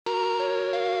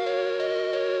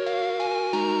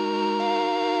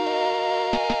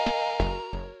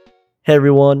Hey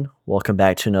everyone, welcome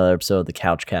back to another episode of the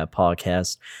Couch Cat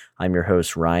Podcast. I'm your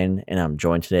host Ryan, and I'm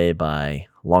joined today by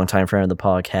longtime friend of the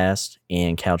podcast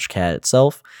and Couch Cat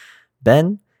itself,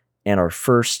 Ben, and our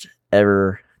first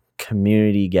ever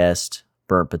community guest,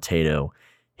 Burnt Potato.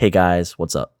 Hey guys,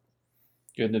 what's up?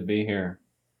 Good to be here.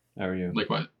 How are you?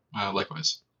 Likewise.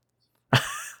 Likewise.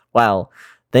 Wow,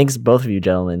 thanks both of you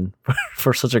gentlemen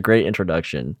for such a great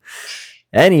introduction.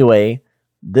 Anyway,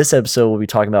 this episode we'll be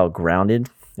talking about Grounded.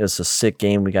 It's a sick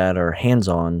game we got our hands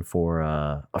on for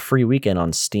a free weekend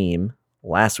on Steam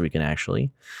last weekend, actually.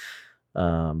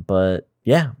 But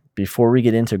yeah, before we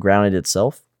get into Grounded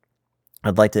itself,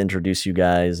 I'd like to introduce you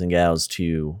guys and gals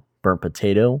to Burnt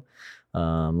Potato.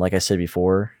 Like I said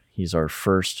before, he's our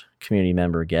first community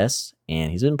member guest,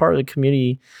 and he's been part of the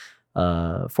community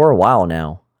for a while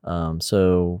now.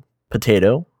 So,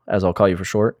 Potato, as I'll call you for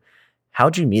short,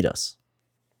 how'd you meet us?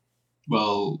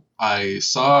 Well, I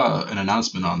saw an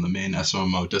announcement on the main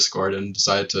SOMO Discord and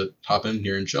decided to hop in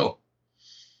here and chill.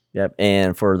 Yep.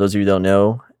 And for those of you who don't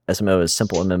know, SMO is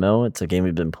Simple MMO. It's a game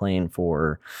we've been playing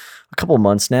for a couple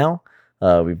months now.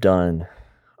 We've done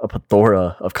a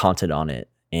plethora of content on it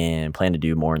and plan to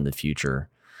do more in the future.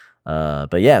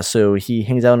 But yeah, so he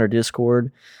hangs out in our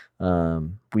Discord.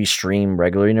 We stream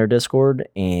regularly in our Discord.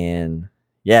 And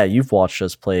yeah, you've watched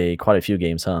us play quite a few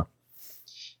games, huh?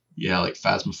 Yeah, like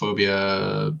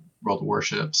Phasmophobia, World of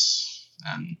Warships,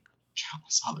 and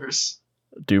countless others.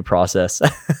 Due Process.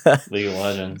 League of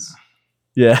Legends.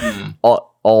 Yeah, Mm.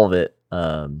 all of it.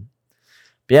 But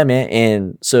yeah, man.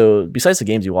 And so, besides the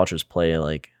games you watch us play,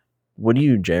 like, what do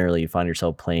you generally find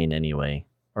yourself playing anyway,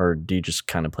 or do you just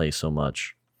kind of play so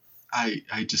much? I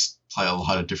just play a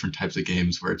lot of different types of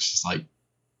games where it's just like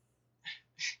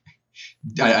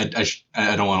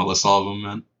I don't want to list all of them,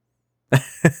 man.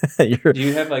 You're, Do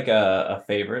you have like a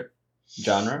favorite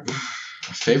genre?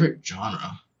 My favorite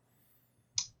genre,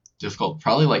 difficult.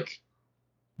 Probably like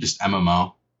just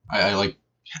MMO. I like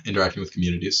interacting with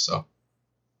communities, so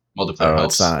multiplayer oh,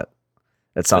 helps. it's not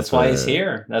That's why he's the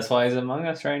here. That's why he's among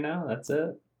us right now. That's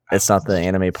it. it's not the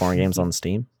anime porn games on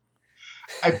Steam.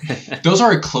 Those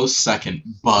are a close second,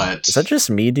 but Is that just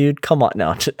me, dude? Come on,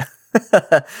 now.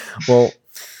 Well,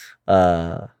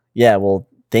 yeah. Well,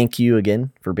 thank you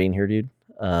again for being here, dude.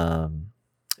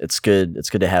 It's good. It's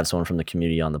good to have someone from the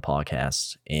community on the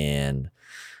podcast, and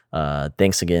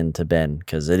thanks again to Ben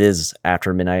because it is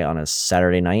after midnight on a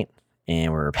Saturday night,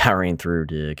 and we're powering through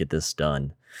to get this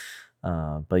done.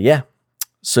 But yeah,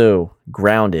 so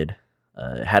Grounded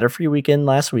had a free weekend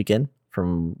last weekend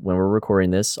from when we're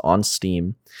recording this on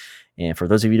Steam. And for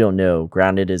those of you who don't know,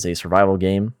 Grounded is a survival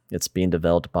game. It's being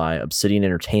developed by Obsidian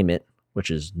Entertainment, which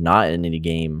is not an indie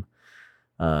game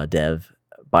dev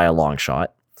by a long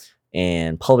shot,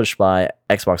 and published by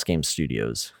Xbox Game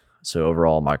Studios. So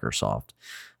overall, Microsoft.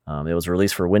 It was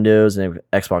released for Windows and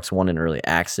Xbox One in early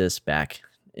access back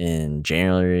in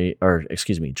July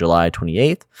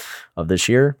 28th of this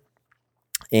year.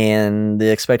 And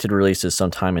the expected release is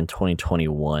sometime in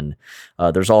 2021.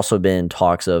 There's also been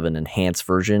talks of an enhanced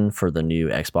version for the new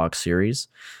Xbox Series.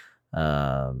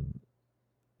 And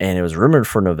it was rumored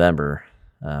for November,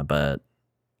 but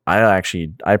I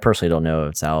personally don't know if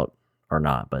it's out or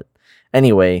not. But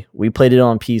anyway, we played it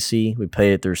on PC. We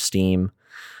played it through Steam.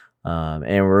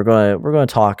 And we're gonna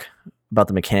talk about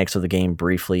the mechanics of the game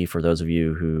briefly for those of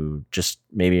you who just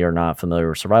maybe are not familiar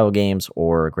with survival games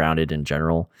or Grounded in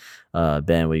general.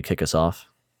 Ben, will you kick us off?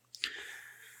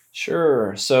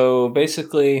 Sure. So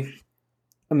basically,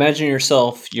 imagine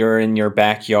yourself, you're in your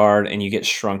backyard and you get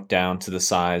shrunk down to the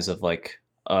size of like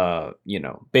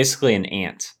basically an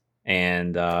ant.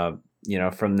 And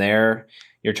from there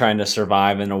you're trying to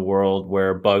survive in a world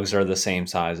where bugs are the same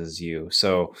size as you.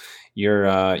 So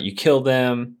you kill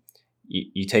them,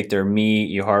 you take their meat,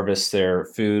 you harvest their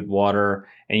food, water,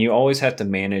 and you always have to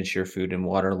manage your food and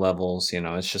water levels.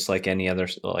 It's just like any other,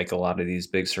 like a lot of these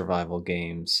big survival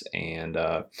games. And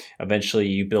eventually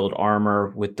you build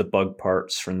armor with the bug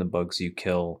parts from the bugs you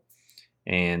kill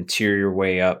and tier your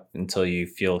way up until you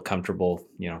feel comfortable,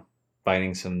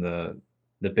 fighting some of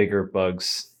the bigger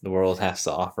bugs the world has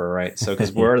to offer, right? So,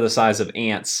 because we're the size of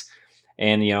ants,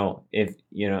 and if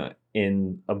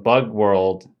in a bug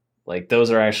world, like those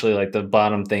are actually like the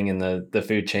bottom thing in the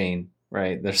food chain,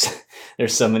 right? There's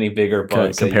so many bigger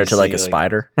bugs that Compared to you like see, a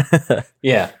spider.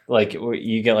 yeah, like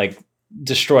you get like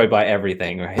destroyed by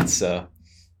everything, right? So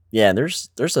Yeah, there's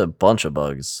a bunch of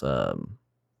bugs.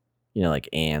 Like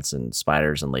ants and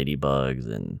spiders and ladybugs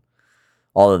and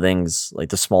all the things like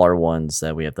the smaller ones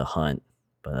that we have to hunt.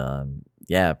 But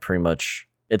yeah, pretty much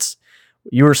it's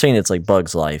you were saying it's like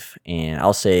Bugs Life, and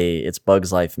I'll say it's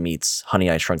Bugs Life meets Honey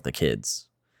I Shrunk the Kids.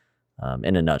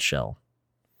 in a nutshell.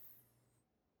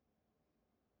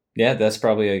 Yeah, that's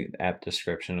probably a apt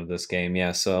description of this game.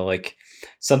 Yeah, so like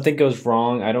something goes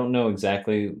wrong. I don't know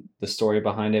exactly the story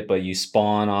behind it, but you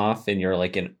spawn off and you're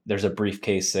like in there's a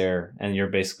briefcase there and you're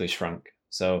basically shrunk.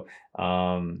 So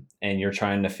and you're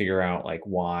trying to figure out like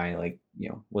why, like, you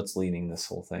know, what's leading this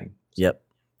whole thing. Yep.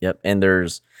 And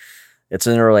it's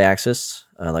in early access,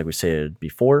 like we said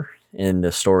before, and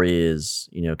the story is,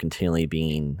 continually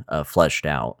being fleshed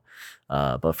out.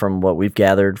 But from what we've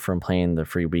gathered from playing the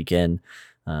free weekend,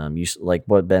 like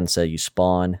what Ben said, you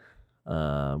spawn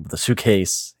with a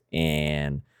suitcase,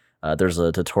 and there's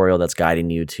a tutorial that's guiding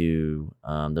you to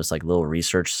this like little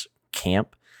research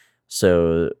camp.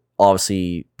 So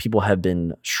obviously, people have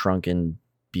been shrunken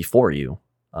before you.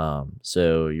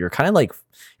 So you're kind of like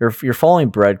you're following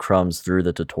breadcrumbs through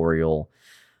the tutorial,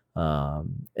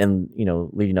 and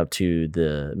leading up to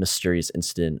the mysterious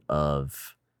incident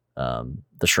of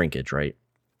the shrinkage, right?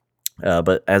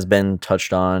 But as Ben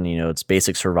touched on, it's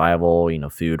basic survival,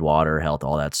 food, water, health,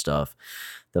 all that stuff.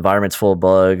 The environment's full of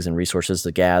bugs and resources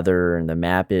to gather, and the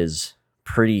map is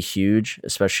pretty huge,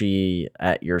 especially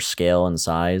at your scale and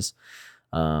size.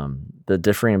 The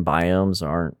different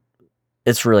biomes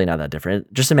it's really not that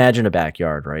different. Just imagine a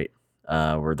backyard, right?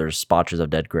 Where there's spotches of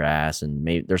dead grass, and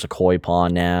maybe there's a koi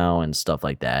pond now and stuff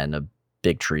like that, and a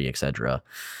big tree, etc.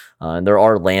 And there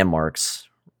are landmarks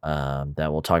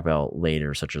that we'll talk about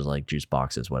later, such as like juice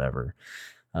boxes, whatever.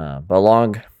 But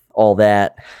along all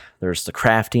that, there's the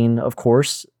crafting, of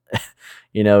course.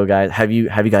 Guys, have you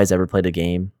guys ever played a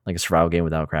game like a survival game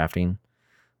without crafting?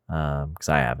 Because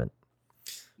I haven't.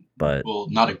 But well,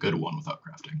 not a good one without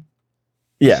crafting.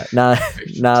 Yeah, not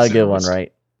a good one,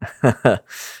 right?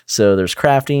 So there's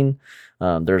crafting.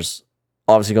 There's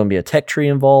obviously going to be a tech tree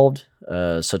involved,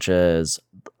 such as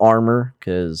armor,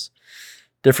 because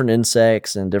different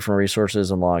insects and different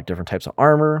resources unlock different types of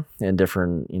armor and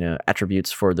different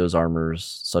attributes for those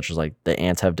armors, such as like the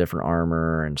ants have different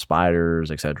armor and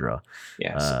spiders, etc.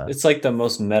 Yeah, it's like the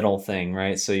most metal thing,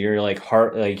 right? So you're like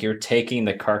you're taking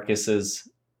the carcasses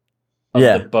of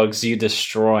the bugs you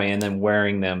destroy and then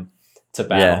wearing them to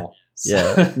battle.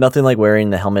 Yeah. Nothing like wearing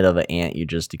the helmet of an ant you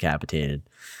just decapitated,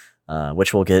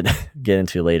 which we'll get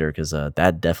into later, because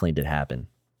that definitely did happen.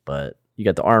 But you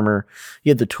got the armor,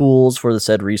 you have the tools for the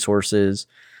said resources,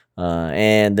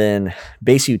 and then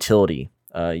base utility.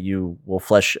 You will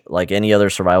flesh, like any other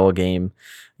survival game,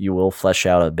 you will flesh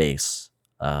out a base,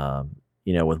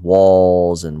 with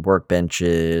walls and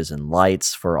workbenches and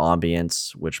lights for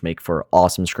ambience, which make for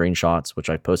awesome screenshots, which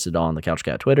I posted on the Couch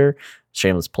Cat Twitter.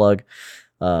 Shameless plug.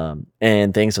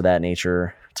 And things of that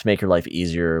nature to make your life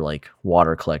easier, like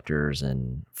water collectors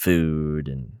and food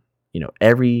and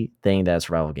everything that a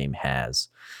survival game has.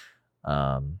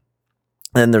 And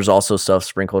there's also stuff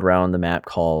sprinkled around the map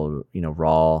called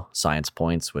raw science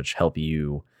points, which help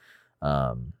you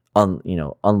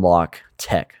unlock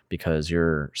tech, because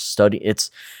you're studying.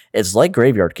 It's like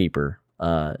Graveyard Keeper,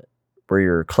 where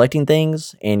you're collecting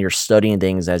things and you're studying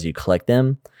things as you collect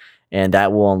them, and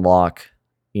that will unlock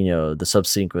the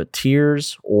subsequent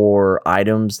tiers or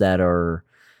items that are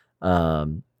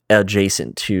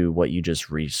adjacent to what you just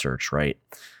researched, right?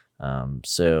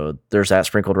 So there's that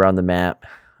sprinkled around the map.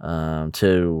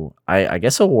 I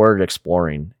guess a word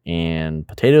exploring, and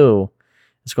Potato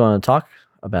is going to talk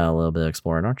about a little bit of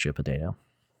exploring, aren't you, Potato?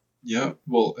 Yeah,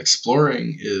 well,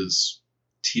 exploring is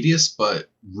tedious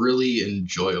but really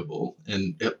enjoyable,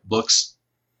 and it looks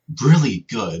really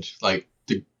good. Like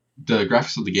the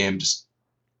graphics of the game just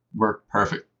work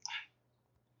perfect.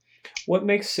 What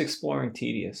makes exploring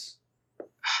tedious?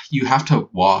 You have to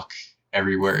walk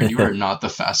everywhere, and you are not the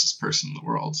fastest person in the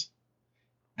world.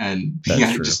 And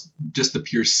just the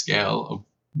pure scale of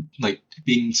like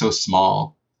being so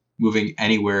small, moving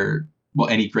anywhere,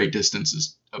 any great distance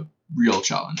is a real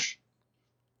challenge.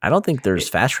 I don't think there's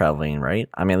fast traveling, right?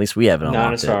 I mean, at least we haven't.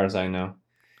 Not as far as I know.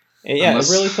 And yeah, it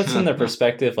really puts in the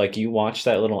perspective. Like, you watch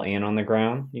that little ant on the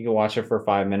ground. You can watch it for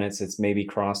 5 minutes. It's maybe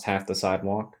crossed half the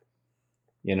sidewalk.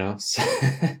 So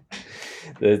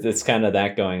it's kind of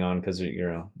that going on because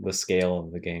the scale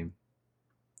of the game.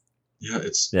 Yeah,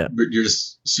 you're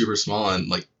just super small, and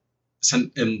like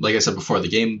I said before, the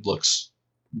game looks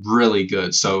really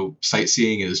good. So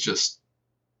sightseeing is just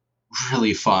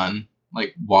really fun.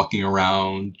 Like walking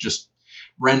around just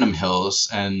random hills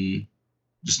and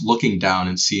just looking down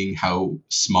and seeing how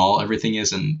small everything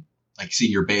is, and like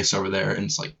seeing your base over there, and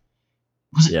it's like,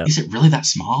 is it really that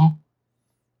small?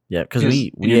 Yeah, because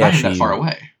we you're actually not that far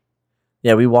away.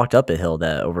 Yeah, we walked up a hill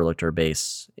that overlooked our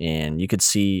base, and you could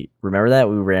see. Remember that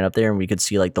we ran up there and we could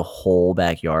see like the whole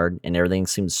backyard, and everything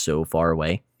seemed so far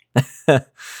away.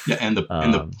 Yeah, and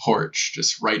the porch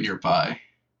just right nearby.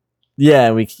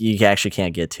 Yeah, and you actually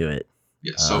can't get to it.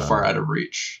 Yeah, so far out of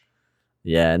reach.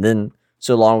 Yeah, and then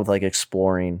so along with like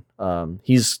exploring,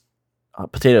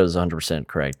 Potato is 100%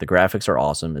 correct. The graphics are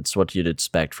awesome. It's what you'd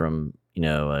expect from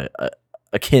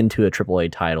akin to a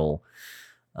AAA title,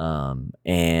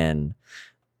 and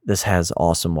this has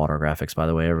awesome water graphics, by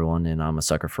the way, everyone. And I'm a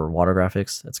sucker for water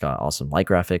graphics. It's got awesome light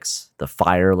graphics. The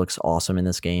fire looks awesome in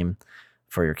this game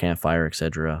for your campfire,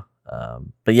 etc.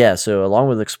 But yeah, so along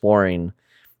with exploring,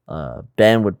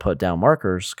 Ben would put down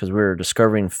markers because we were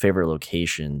discovering favorite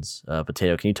locations.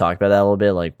 Potato, can you talk about that a little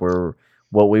bit? Like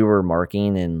what we were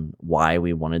marking and why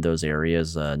we wanted those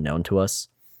areas known to us?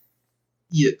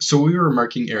 Yeah, so we were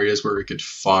marking areas where we could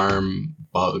farm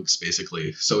bugs,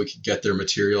 basically, so we could get their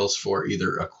materials for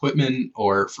either equipment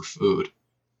or for food,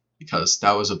 because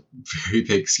that was a very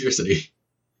big scarcity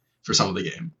for some of the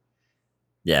game.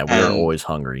 Yeah, we were always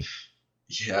hungry.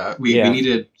 Yeah, we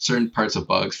needed certain parts of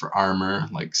bugs for armor,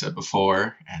 like I said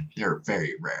before, and they're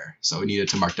very rare. So we needed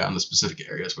to mark down the specific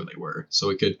areas where they were, so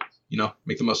we could,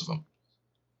 make the most of them.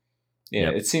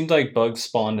 Yeah, It seemed like bugs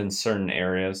spawned in certain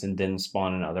areas and didn't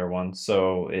spawn in other ones.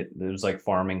 So it was like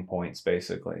farming points,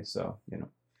 basically. So,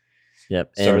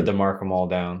 started to mark them all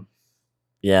down.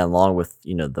 Yeah, along with,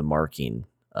 the marking,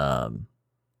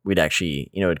 we'd actually,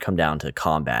 it'd come down to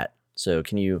combat. So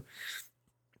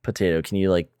Potato, can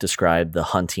you like describe the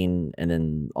hunting and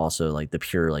then also like the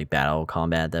pure like battle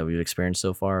combat that we've experienced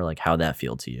so far? Like how'd that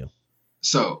feel to you?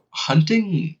 So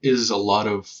hunting is a lot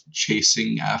of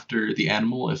chasing after the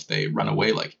animal if they run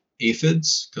away, like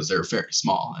aphids, because they're very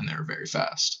small and they're very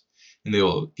fast, and they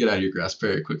will get out of your grasp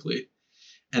very quickly.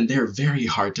 And they're very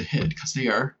hard to hit because they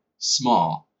are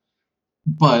small,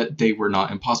 but they were not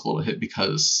impossible to hit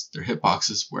because their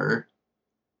hitboxes were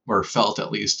felt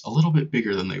at least a little bit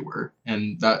bigger than they were,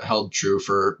 and that held true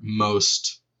for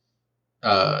most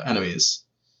enemies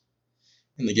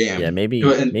in the game. Yeah, maybe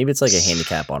it's like a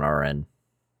handicap on our end.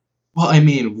 Well, I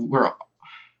mean, we're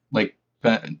like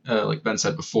Ben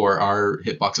said before, our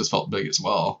hitboxes felt big as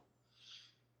well,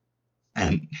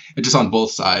 and just on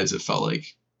both sides, it felt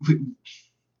like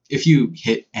if you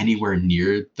hit anywhere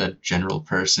near the general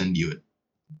person, you would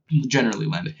generally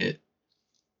land a hit.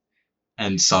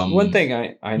 And one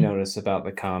thing I notice about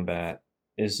the combat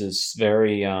is it's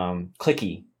very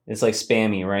clicky. It's like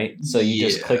spammy, right? So you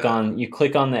just click on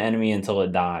the enemy until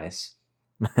it dies.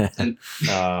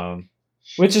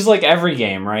 Which is like every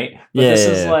game, right? But this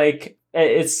is like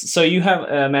it's so you have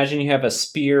imagine you have a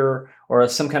spear or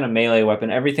some kind of melee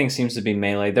weapon. Everything seems to be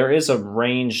melee. There is a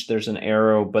range, there's an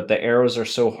arrow, but the arrows are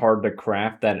so hard to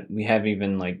craft that we haven't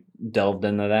even like delved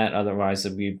into that. Otherwise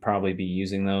we'd probably be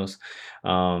using those.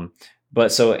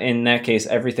 But so in that case,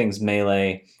 everything's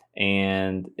melee,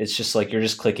 and it's just like you're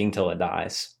just clicking till it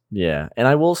dies. Yeah, and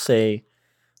I will say,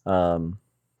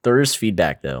 there is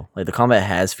feedback though. Like the combat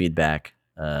has feedback.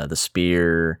 The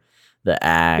spear, the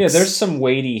axe. Yeah, there's some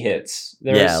weighty hits.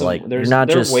 You're not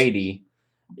just weighty.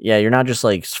 Yeah, you're not just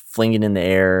like flinging in the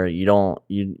air. You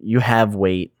have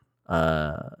weight.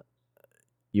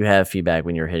 You have feedback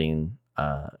when you're hitting.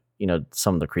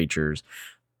 Some of the creatures.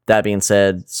 That being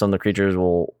said, some of the creatures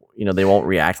will. They won't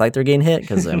react like they're getting hit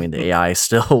because I mean the AI is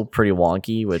still pretty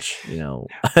wonky, which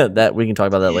that we can talk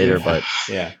about that later. But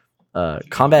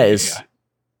combat is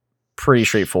pretty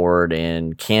straightforward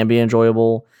and can be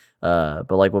enjoyable. But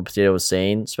like what Potato was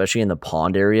saying, especially in the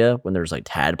pond area when there's like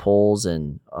tadpoles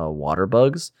and water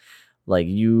bugs, like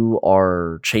you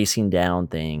are chasing down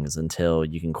things until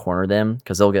you can corner them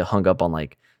because they'll get hung up on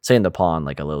like say in the pond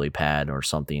like a lily pad or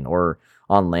something, or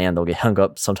on land they'll get hung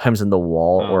up sometimes in the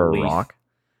wall or a rock.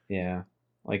 Yeah,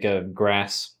 like a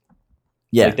grass.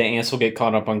 Yeah, like the ants will get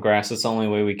caught up on grass. That's the only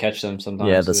way we catch them sometimes.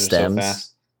 Yeah, the stems. So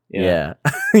fast. Yeah.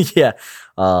 Yeah.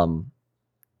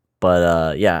 But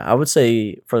I would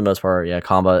say for the most part,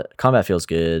 combat feels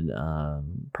good.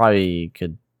 Probably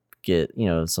could get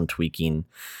some tweaking,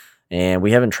 and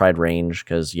we haven't tried range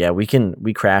because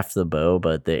we craft the bow,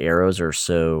 but the arrows are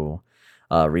so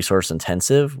resource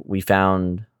intensive. We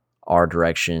found our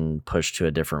direction pushed to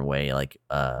a different way, like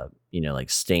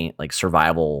like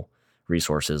survival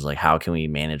resources, like how can we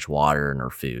manage water and our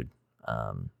food.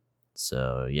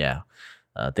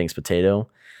 Thanks, Potato.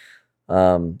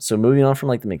 So moving on from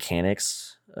like the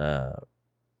mechanics,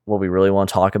 what we really want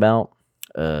to talk about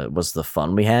was the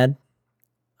fun we had.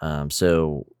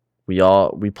 So we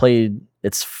played,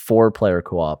 it's 4-player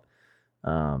co-op,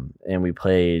 and we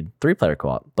played 3-player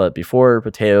co-op. But before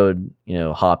Potato,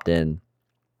 hopped in,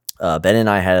 Ben and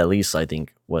I had at least, I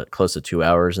think, close to 2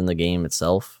 hours in the game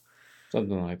itself.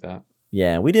 Something like that.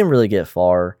 Yeah, we didn't really get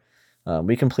far.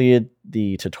 We completed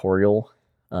the tutorial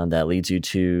that leads you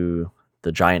to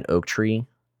the giant oak tree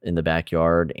in the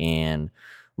backyard. And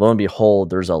lo and behold,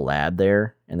 there's a lab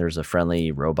there, and there's a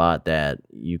friendly robot that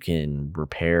you can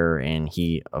repair. And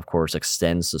he, of course,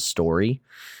 extends the story.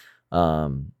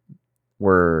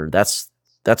 Where that's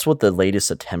what the latest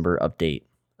September update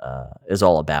is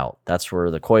all about. That's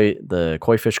where the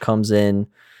koi fish comes in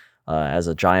as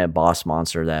a giant boss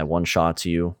monster that one shots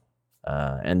you,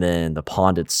 and then the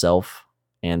pond itself.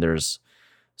 And there's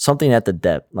something at the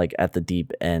depth, like at the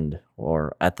deep end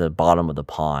or at the bottom of the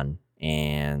pond,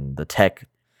 and the tech,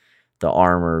 the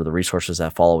armor, the resources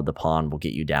that follow with the pond will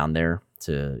get you down there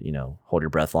to, hold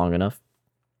your breath long enough.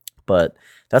 But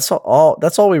that's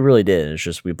all we really did. It's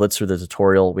just we blitzed through the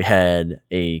tutorial. We had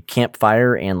a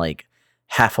campfire and like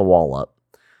half a wall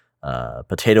up.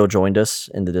 Potato joined us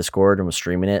in the Discord and was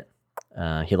streaming it.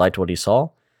 He liked what he saw.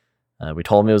 We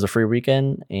told him it was a free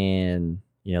weekend, and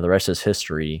the rest is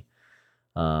history.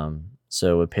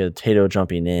 So with Potato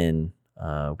jumping in,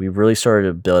 we really started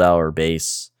to build out our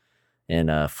base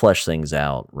and flesh things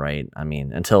out, right? I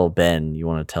mean, until Ben, you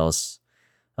want to tell us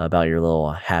about your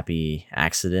little happy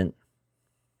accident?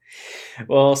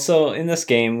 Well, so in this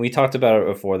game, we talked about it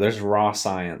before. There's raw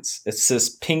science. It's this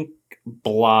pink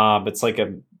blob. It's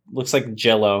looks like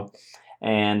Jello.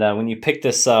 And when you pick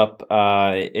this up,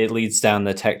 it leads down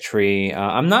the tech tree.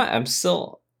 I'm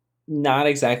still not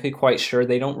exactly quite sure.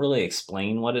 They don't really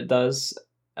explain what it does.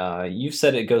 You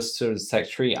said it goes to the tech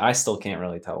tree. I still can't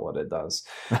really tell what it does.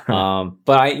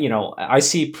 But I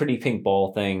see pretty pink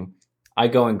ball thing. I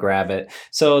go and grab it.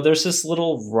 So there's this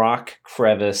little rock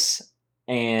crevice,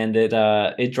 and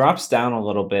it drops down a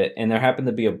little bit, and there happened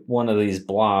to be one of these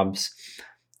blobs.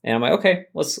 And I'm like, okay,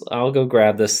 I'll go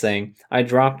grab this thing. I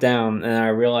drop down, and I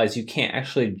realize you can't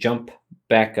actually jump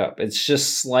back up. It's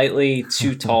just slightly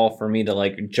too tall for me to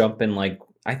like jump in. Like,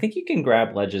 I think you can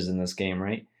grab ledges in this game,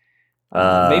 right?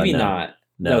 Maybe No. not.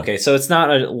 No. Okay, so it's not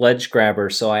a ledge grabber,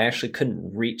 so I actually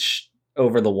couldn't reach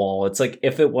over the wall. It's like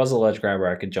if it was a ledge grabber,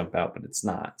 I could jump out, but it's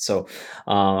not. So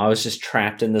I was just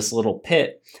trapped in this little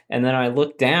pit, and then I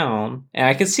looked down, and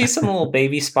I could see some little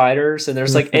baby spiders, and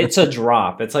there's it's a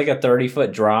drop. It's like a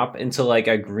 30-foot drop into like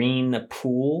a green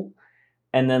pool,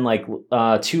 and then like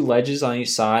 2 ledges on each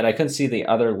side. I couldn't see the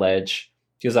other ledge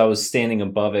because I was standing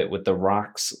above it with the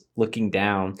rocks looking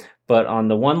down. But on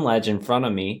the one ledge in front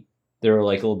of me, there were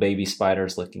like little baby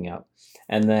spiders looking up.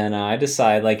 And then I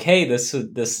decide like, hey, this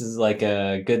is like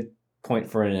a good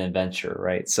point for an adventure,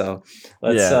 right? So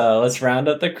let's round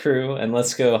up the crew and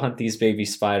let's go hunt these baby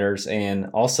spiders, and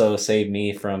also save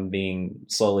me from being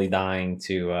slowly dying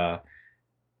to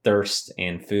thirst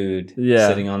and food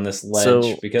sitting on this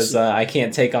ledge, because I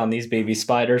can't take on these baby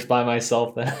spiders by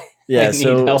myself.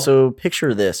 So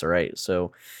picture this, all right?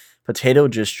 So Potato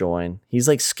just joined. He's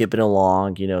like skipping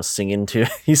along, singing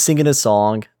he's singing a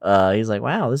song. He's like,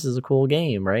 wow, this is a cool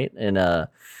game, right? And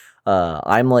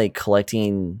I'm like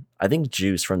collecting, I think,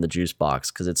 juice from the juice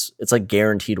box, because it's like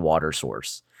guaranteed water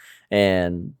source.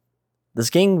 And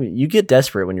this game, you get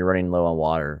desperate when you're running low on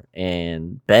water.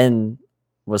 And Ben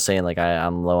was saying like,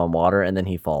 I'm low on water, and then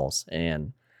he falls.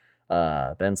 And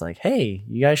Ben's like, hey,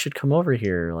 you guys should come over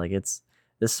here. Like,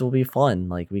 this will be fun.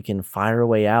 Like, we can fire a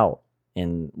way out,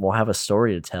 and we'll have a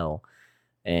story to tell.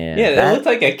 And it looked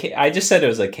like a cave. I just said it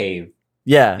was a cave.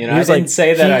 Yeah, I didn't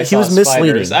say that. He was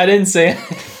misleading. Spiders. I didn't say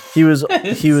he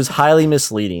was highly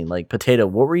misleading. Like, Potato,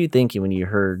 what were you thinking when you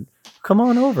heard, come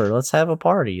on over, let's have a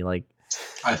party? Like,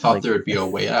 I thought there would be a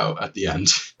way out at the end.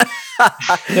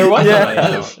 There was a way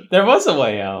out. There was a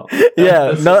way out.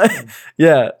 Yeah,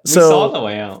 We saw the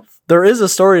way out. There is a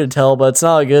story to tell, but it's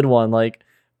not a good one. Like,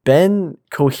 Ben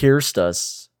coerced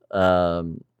us.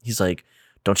 He's like,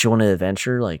 don't you want an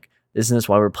adventure? Like, isn't this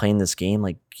why we're playing this game?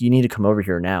 Like, you need to come over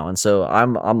here now. And so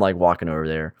I'm like walking over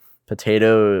there.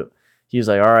 Potato, he was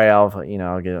like, all right,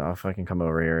 I'll fucking come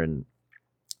over here. And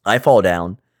I fall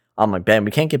down. I'm like, Ben,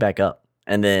 we can't get back up.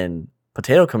 And then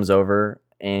Potato comes over,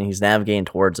 and he's navigating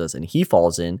towards us, and he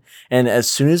falls in. And as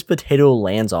soon as Potato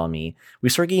lands on me, we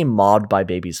start getting mobbed by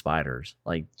baby spiders.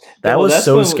 Like, that was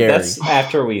so scary. That's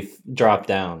after we dropped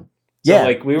down.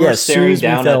 So, we were staring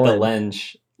down at the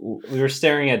ledge. We were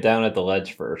staring down at the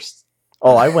ledge first.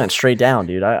 Oh, I went straight down,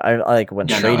 dude. I like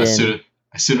went straight in.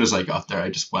 As soon as I got there, I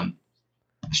just went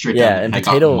straight down. And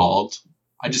Potato, I got mauled.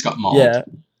 I just got mauled. Yeah,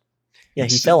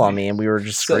 he fell on me, and we were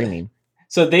just screaming.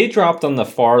 So they dropped on the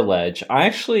far ledge. I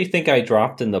actually think I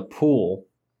dropped in the pool.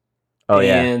 Oh,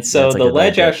 yeah. And so the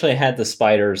ledge actually had the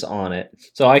spiders on it.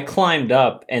 So I climbed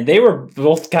up, and they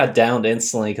both got downed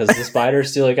instantly, because the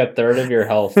spiders do like a third of your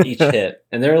health each hit.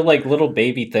 And they're like little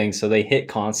baby things, so they hit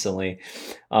constantly.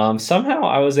 Somehow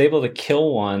I was able to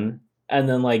kill one and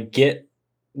then like get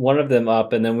one of them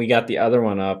up, and then we got the other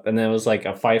one up, and then it was like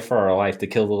a fight for our life to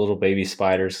kill the little baby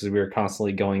spiders because we were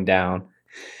constantly going down.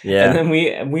 Yeah. And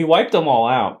then we wiped them all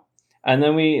out, and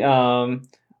then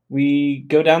we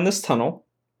go down this tunnel,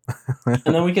 and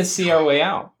then we can see our way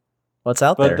out. What's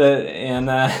out But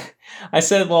there? I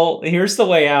said, well, here's the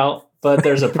way out, but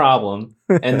there's a problem,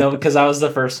 and because I was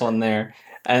the first one there,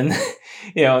 and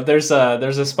there's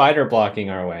a spider blocking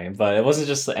our way, but it wasn't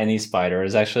just any spider. It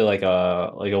was actually like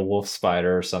a wolf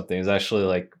spider or something. It was actually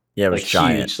like it was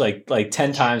giant, huge, like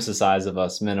 10 times the size of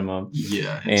us minimum.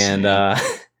 Yeah, and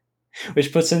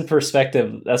which puts in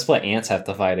perspective, that's what ants have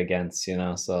to fight against,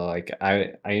 so like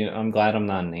I'm glad I'm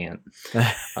not an ant.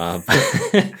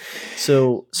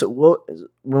 So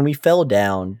when we fell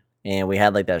down and we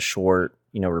had like that short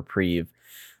reprieve,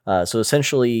 so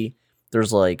essentially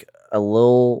there's like a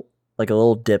little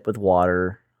dip with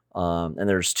water, and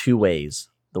there's two ways.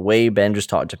 The way Ben just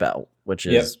talked about, which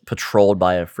is patrolled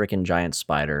by a freaking giant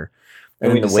spider.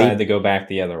 And we decided to go back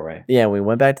the other way. Yeah, we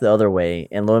went back to the other way,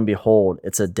 and lo and behold,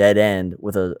 it's a dead end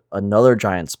with another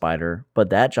giant spider,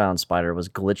 but that giant spider was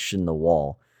glitched in the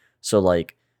wall. So,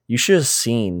 like, you should have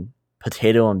seen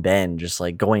Potato and Ben just,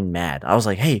 like, going mad. I was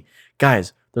like, hey,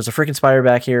 guys, there's a freaking spider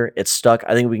back here. It's stuck.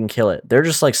 I think we can kill it. They're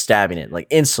just, like, stabbing it, like,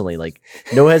 instantly, like,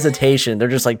 no hesitation. They're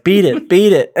just like, beat it,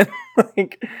 beat it. And,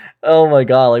 like, oh my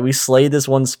God, like, we slayed this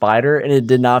one spider, and it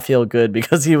did not feel good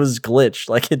because he was glitched.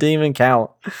 Like, it didn't even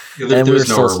count. Yeah, and we were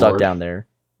still stuck down there.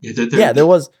 Yeah, there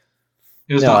was.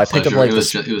 It was I picked up, like, it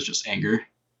was just anger.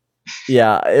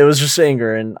 Yeah, it was just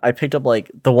anger, and I picked up like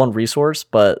the one resource,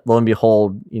 but lo and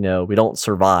behold, we don't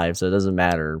survive, so it doesn't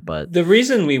matter. But the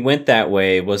reason we went that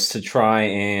way was to try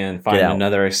and find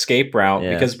another escape route,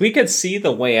 because we could see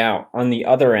the way out on the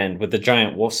other end with the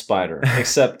giant wolf spider,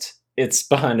 except it's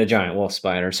behind a giant wolf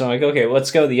spider. So I'm like, okay, let's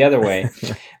go the other way.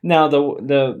 Now,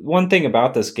 the one thing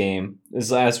about this game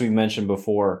is, as we mentioned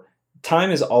before, time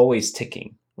is always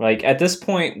ticking. Like, at this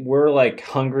point, we're like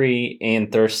hungry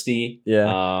and thirsty.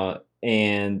 Yeah.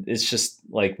 And it's just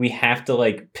like we have to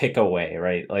like pick a way,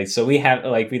 right? Like, so we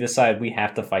decide we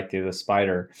have to fight through the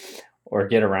spider or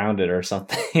get around it or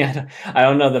something. I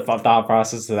don't know the thought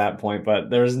process to that point, but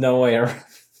there's no way around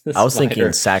the I was spider.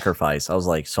 thinking sacrifice. I was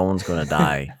like, someone's going to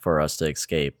die for us to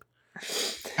escape.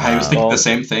 I was thinking the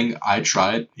same thing. I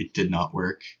tried. It did not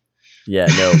work. Yeah,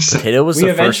 no, Potato was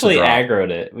the first to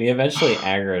drop. We eventually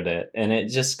aggroed it, and it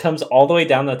just comes all the way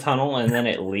down the tunnel, and then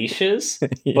it leashes.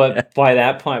 Yeah. But by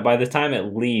that point, by the time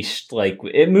it leashed, like,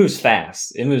 it moves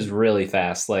fast. It moves really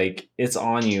fast. Like, it's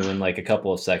on you in like a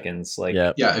couple of seconds. Like,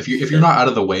 yeah, if you're not out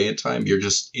of the way in time, you're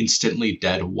just instantly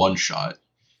dead one shot.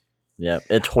 Yep,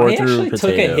 it tore through Potato.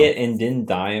 Took a hit and didn't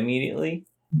die immediately.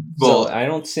 Well, so I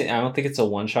don't think it's a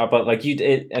one shot, but like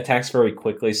it attacks very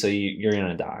quickly, so you're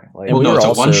gonna die. Like, well, no, it's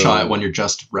a one shot when you're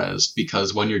just rezzed,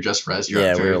 because when you're just rezzed, you're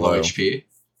at very low HP.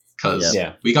 Because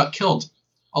we got killed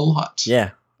a lot. Yeah,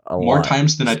 more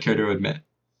times than I'd care to admit.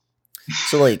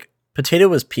 So like Potato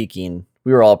was peaking,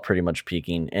 we were all pretty much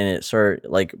peaking, and it started,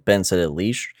 like Ben said, it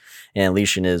leashed. And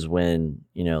leashing is when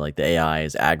like the AI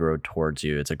is aggroed towards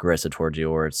you, it's aggressive towards you,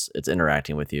 or it's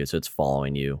interacting with you, so it's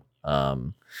following you.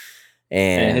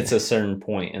 And it hits a certain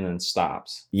point and then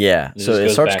stops. Yeah. So it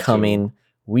starts coming.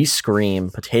 We scream.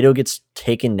 Potato gets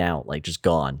taken out, like just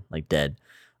gone, like dead.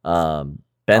 Ben's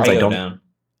like, don't.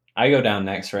 I go down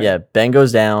next, right? Yeah. Ben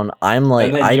goes down. I'm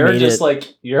like, and then you're just like,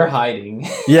 you're hiding.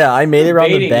 Yeah. I made it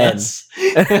around the bend.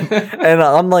 And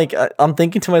I'm like, I'm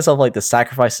thinking to myself, like, the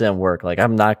sacrifice didn't work. Like,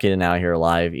 I'm not getting out here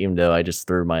alive, even though I just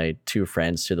threw my two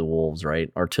friends to the wolves,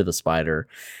 right? Or to the spider.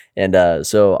 And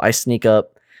so I sneak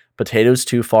up. Potato's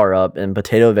too far up, and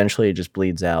Potato eventually just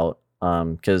bleeds out.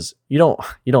 Because you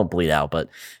don't bleed out, but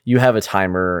you have a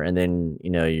timer, and then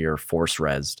you're force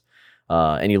rezzed,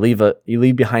 and you leave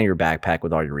behind your backpack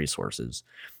with all your resources.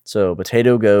 So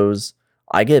Potato goes.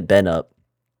 I get Ben up,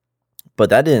 but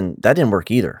that didn't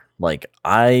work either. Like,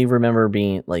 I remember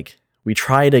being like, we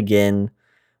tried again,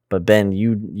 but Ben,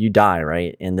 you die,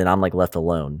 right? And then I'm like left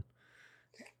alone.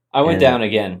 I went down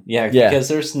again. Yeah, because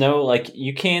there's no, like,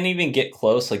 you can't even get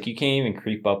close. Like, you can't even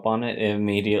creep up on it. It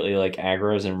immediately, like,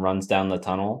 aggroes and runs down the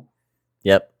tunnel.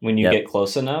 Yep. When you get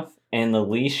close enough. And the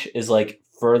leash is, like,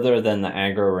 further than the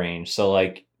aggro range. So,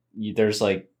 like, there's,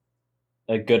 like,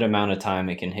 a good amount of time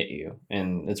it can hit you.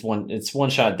 And it's one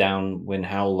shot down when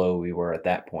how low we were at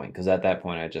that point. Because at that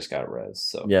point, I just got res.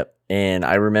 So. Yep. And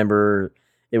I remember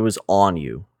it was on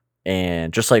you.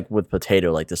 And just like with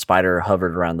Potato, like, the spider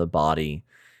hovered around the body.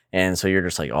 And so you're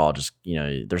just like, oh, just,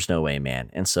 there's no way, man.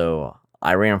 And so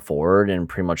I ran forward and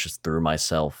pretty much just threw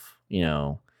myself,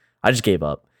 I just gave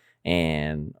up.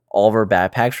 and all of our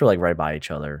backpacks were like right by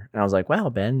each other. And I was like, wow,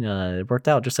 Ben, it worked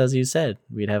out just as you said.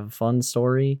 We'd have a fun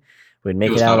story. We'd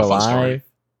make it out alive.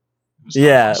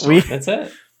 Yeah, that's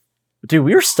it. Dude,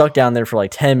 we were stuck down there for like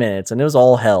 10 minutes and it was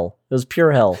all hell. It was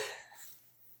pure hell.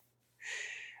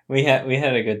 We had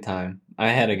a good time. I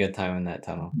had a good time in that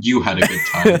tunnel. You had a good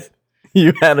time.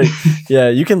 You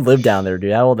can live down there,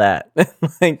 dude. How will that?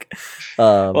 Like,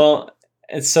 well,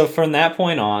 so from that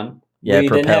point on, we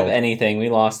didn't have anything. We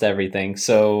lost everything.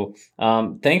 So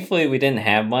thankfully, we didn't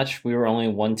have much. We were only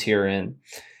 1 tier in.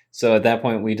 So at that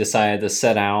point, we decided to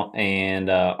set out and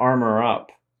armor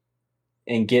up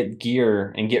and get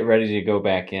gear and get ready to go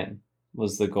back in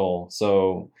was the goal.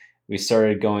 So we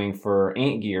started going for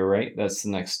ant gear, right? That's the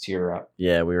next tier up.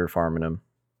 Yeah, we were farming them.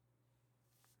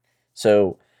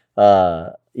 So,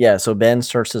 so Ben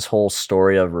starts this whole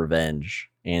story of revenge.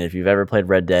 And if you've ever played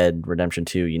Red Dead Redemption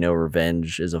 2, you know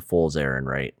revenge is a fool's errand,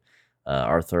 right?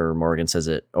 Arthur Morgan says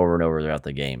it over and over throughout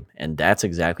the game. And that's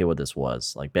exactly what this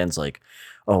was. Like, Ben's like,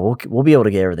 oh, we'll be able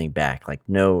to get everything back. Like,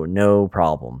 no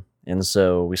problem. And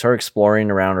so we started exploring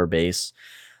around our base.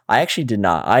 I actually did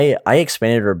not. I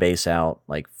expanded our base out,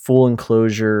 like full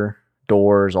enclosure,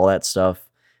 doors, all that stuff.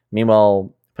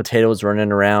 Meanwhile, Potato was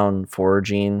running around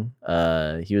foraging.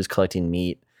 He was collecting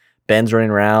meat. Ben's running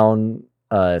around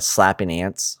slapping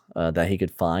ants that he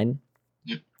could find.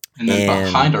 Yep. And then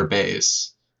behind our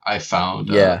base, I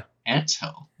found ant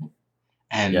hill.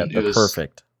 And it was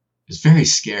perfect. It was very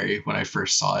scary when I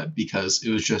first saw it because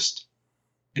it was just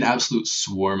an absolute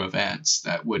swarm of ants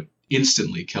that would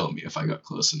instantly kill me if I got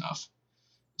close enough.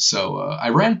 So I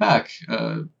ran back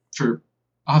for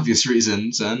obvious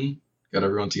reasons and got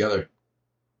everyone together.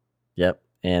 Yep.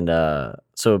 And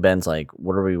so Ben's like,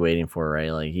 what are we waiting for,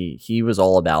 right? Like he was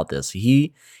all about this.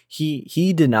 He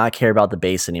did not care about the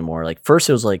base anymore. Like first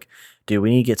it was like, dude,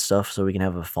 we need to get stuff so we can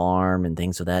have a farm and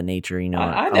things of that nature. You know,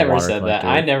 I never said that.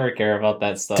 I never care about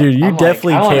that stuff. Dude, you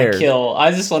definitely care.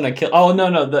 I just want to kill. Oh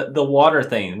no, the water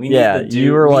thing.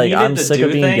 You were like, I'm sick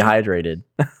of being dehydrated.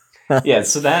 Yeah,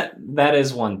 so that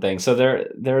is one thing. So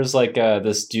there's like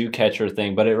this dew catcher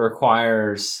thing, but it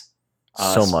requires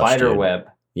so much spider web.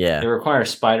 Yeah, it requires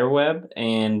spider web,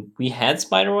 and we had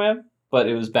spider web, but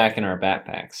it was back in our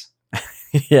backpacks.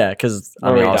 Yeah, because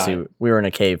I mean, honestly, we were in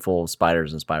a cave full of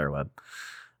spiders and spider web,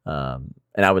 and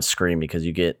I would scream because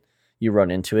you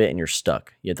run into it and you're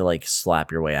stuck. You have to like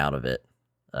slap your way out of it.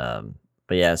 But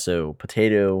yeah, so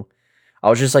Potato, I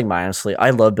was just like mindlessly.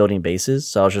 I love building bases,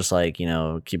 so I was just like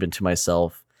keeping to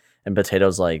myself. And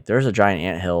Potato's like, there's a giant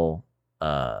anthill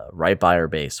right by our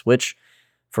base. Which,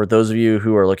 for those of you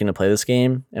who are looking to play this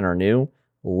game and are new,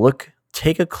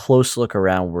 take a close look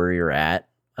around where you're at,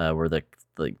 where the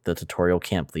tutorial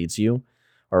camp leads you,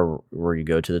 or where you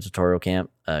go to the tutorial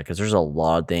camp, because there's a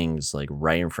lot of things like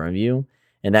right in front of you,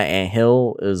 and that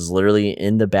anthill is literally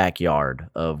in the backyard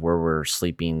of where we're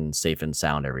sleeping safe and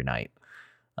sound every night,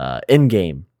 in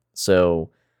game. So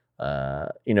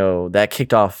that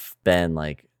kicked off Ben.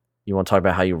 Like, you want to talk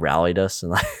about how you rallied us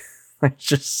and like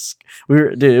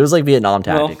it was like Vietnam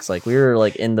tactics. Like we were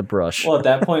like in the brush. Well, at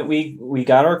that point we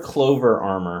got our clover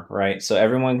armor, right? So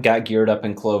everyone got geared up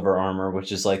in clover armor,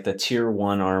 which is like the tier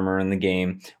 1 armor in the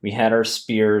game. We had our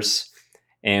spears,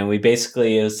 and we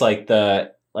basically, it was like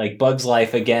the Bug's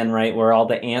Life again, right? Where all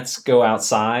the ants go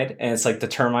outside and it's like the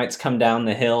termites come down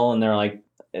the hill and they're like,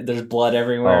 there's blood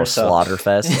everywhere. Oh, so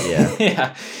Slaughterfest. Yeah.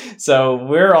 Yeah. So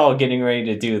we're all getting ready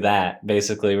to do that.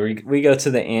 Basically, we go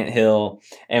to the ant hill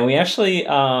and we actually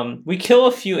we kill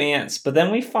a few ants, but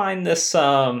then we find this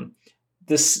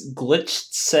this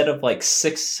glitched set of like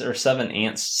 6 or 7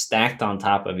 ants stacked on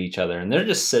top of each other, and they're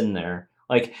just sitting there.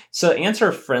 Like, so ants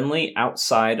are friendly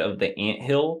outside of the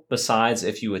anthill, besides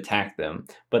if you attack them.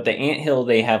 But the anthill,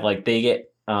 they get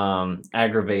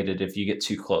aggravated if you get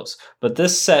too close. But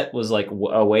this set was like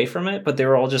away from it, but they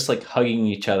were all just like hugging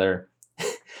each other.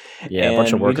 Yeah, a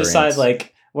bunch of worker we decide ants.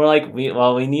 like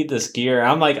we need this gear.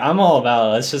 I'm all about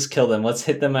it. Let's just kill them. Let's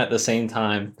hit them at the same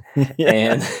time. Yeah.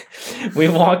 And we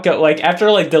walk up, like after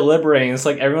like deliberating, it's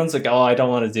like everyone's like, oh, I don't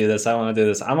want to do this. I want to do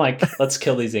this. I'm like, let's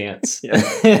kill these ants.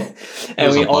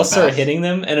 And we all started hitting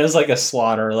them, and it was like a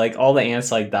slaughter. Like all the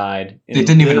ants like died. They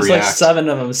didn't even react. There was like 7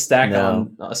 of them stacked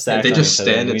on. They just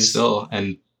stand still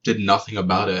and did nothing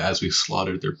about it as we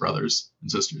slaughtered their brothers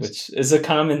and sisters. Which is a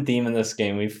common theme in this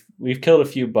game. We've killed a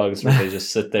few bugs where they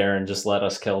just sit there and just let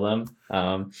us kill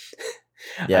them.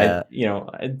 Yeah,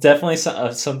 definitely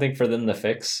something for them to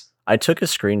fix. I took a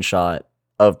screenshot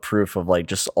of proof of like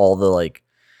just all the like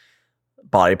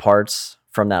body parts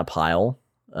from that pile.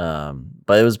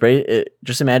 But it was great.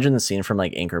 Just imagine the scene from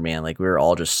like Anchorman. Like we were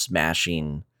all just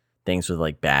smashing things with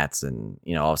like bats and,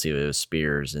 you know, obviously it was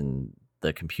spears, and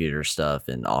the computer stuff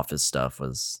and office stuff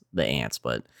was the ants.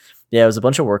 But yeah, it was a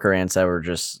bunch of worker ants that were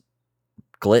just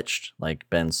glitched, like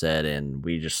Ben said, and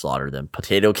we just slaughtered them.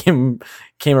 Potato came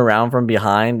around from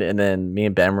behind, and then me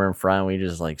and Ben were in front, and we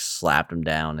just like slapped him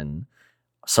down, and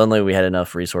suddenly we had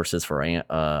enough resources for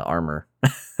armor.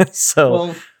 So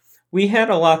well, we had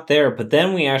a lot there, but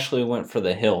then we actually went for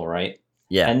the hill, right?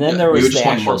 yeah, And then Yeah, there we was just the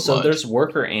want more actual. So blood. there's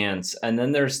worker ants, and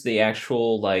then there's the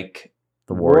actual like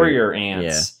the warrior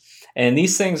ants. And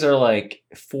these things are like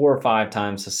 4 or 5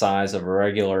 times the size of a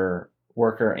regular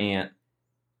worker ant,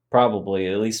 probably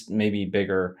at least maybe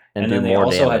bigger. And And do then they more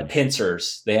also have damage.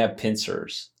 pincers. They have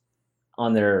pincers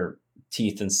on their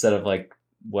teeth instead of like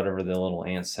whatever the little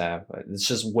ants have. It's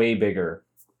just way bigger.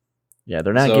 Yeah,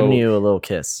 they're not giving So- you a little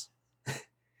kiss.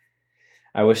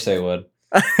 I wish they would.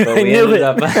 I But we knew ended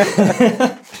it.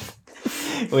 up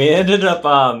we ended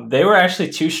up they were actually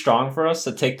too strong for us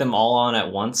to take them all on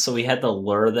at once, so we had to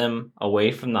lure them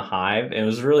away from the hive. It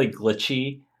was really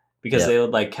glitchy because Yep. they would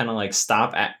like kind of like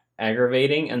stop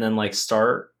aggravating and then like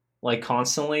start like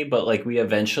constantly, but like we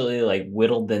eventually like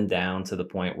whittled them down to the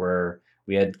point where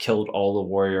we had killed all the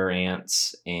warrior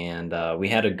ants, and we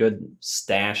had a good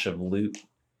stash of loot,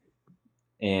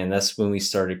 and that's when we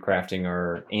started crafting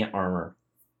our ant armor.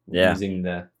 Yeah. Using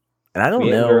the And I don't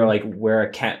we know. were like wear a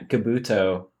cat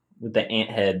kabuto with the ant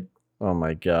head. Oh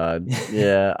my god.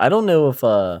 Yeah, I don't know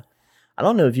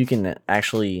if you can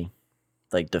actually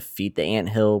like defeat the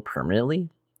anthill permanently,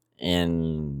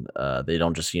 and they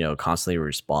don't just, you know, constantly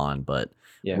respawn. But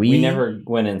Yeah, We- we never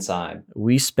went inside.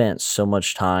 we spent so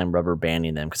much time rubber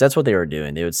banding them, because that's what they were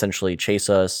doing. They would essentially chase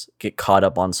us, get caught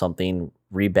up on something,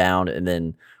 rebound, and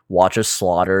then watch us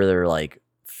slaughter their like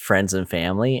friends and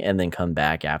family, and then come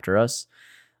back after us.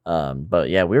 But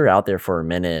yeah, we were out there for a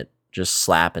minute just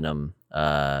slapping them.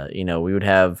 You know, we would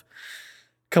have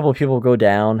a couple of people go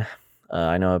down.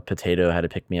 I know Potato had to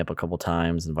pick me up a couple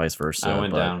times, and vice versa. I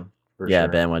went but down. For Yeah,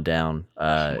 sure. Ben went down.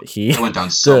 He I went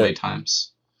down so The- many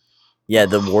times. yeah,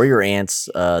 the warrior ants,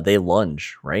 they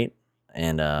lunge, right?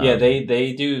 And Yeah,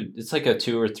 they do. It's like a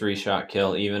 2 or 3 shot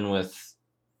kill, even with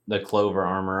the clover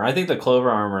armor. I think the clover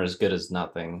armor is good as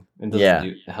nothing. It doesn't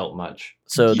Yeah. help much.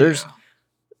 so Yeah.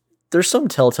 there's some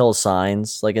telltale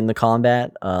signs like in the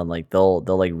combat. Like they'll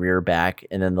like rear back,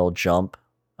 and then they'll jump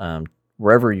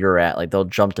wherever you're at. Like they'll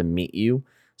jump to meet you,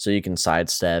 so you can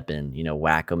sidestep and, you know,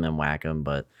 whack them.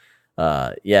 But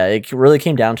yeah, it really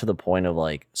came down to the point of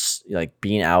like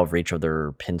being out of reach of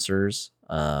their pincers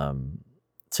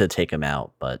to take them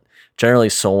out. But generally,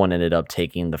 someone ended up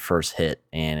taking the first hit,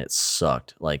 and it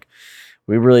sucked. Like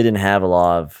we really didn't have a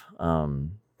lot of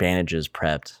bandages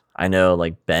prepped. I know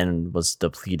like Ben was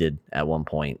depleted at one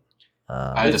point.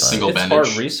 I had a but- single It's bandage.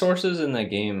 hard. Resources in that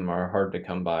game are hard to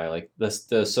come by. Like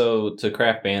so to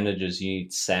craft bandages, you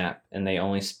need sap, and they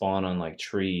only spawn on like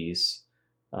trees,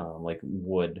 like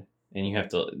wood, and you have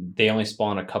to. They only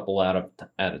spawn a couple at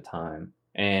a time,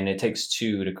 and it takes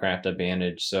 2 to craft a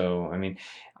bandage. So I mean,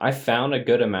 I found a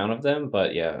good amount of them,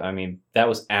 but yeah, I mean that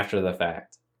was after the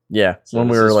fact. Yeah, So when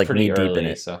we this were is like pretty knee deep in early,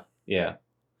 it. So yeah.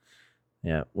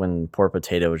 Yeah, when poor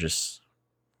Potato was just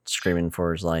screaming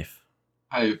for his life.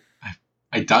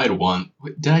 I died once.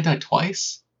 Wait, did I die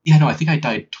twice? Yeah, no, I think I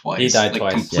died twice. He died like,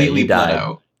 twice. Completely Yeah, you bled died.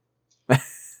 out.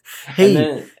 Hey, And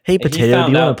then hey, he Potato, do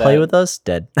found you want out to play that- with us?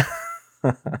 Dead. he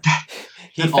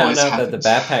That found always out that the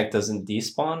happens. backpack doesn't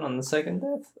despawn on the second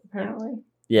death. Apparently,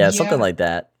 Yeah, something Yeah. like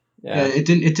that. Yeah, yeah. it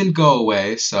didn't go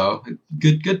away. So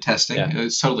good testing. Yeah. It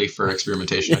was totally for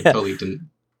experimentation. I Yeah. totally didn't.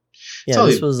 Yeah,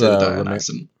 totally this was didn't die a on limit.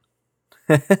 accident.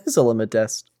 It's a limit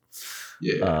test.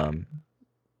 Yeah.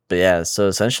 But yeah, so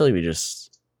essentially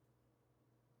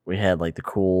we had like the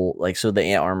cool, like, so the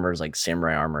ant armor is like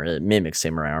samurai armor. It mimics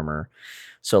samurai armor.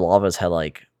 So a lot of us had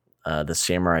like the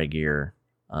samurai gear.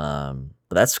 But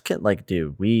that's like,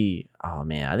 dude, oh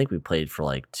man, I think we played for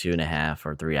like 2.5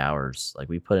 or 3 hours. Like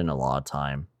we put in a lot of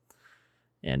time.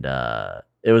 And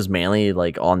it was mainly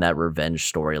like on that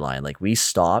revenge storyline. Like we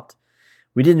stopped.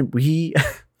 I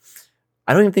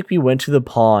don't even think we went to the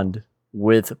pond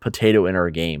with Potato in our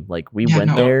game. Like we Yeah, went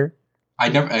no. there. I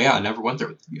never went there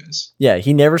with you guys. Yeah,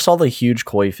 he never saw the huge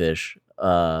koi fish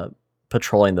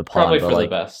patrolling the pond. Probably but for like,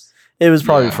 the best. it was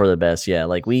probably Yeah. for the best. Yeah,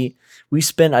 like we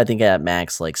spent, I think, at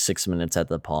max like 6 minutes at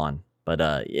the pond. But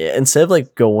yeah, instead of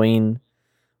like going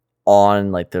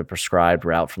on like the prescribed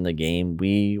route from the game,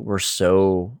 we were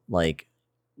so We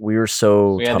had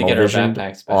to tunnel get our visioned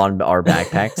backpacks back. on our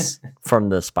backpacks from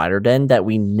the spider den that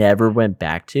we never went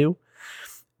back to.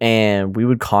 And we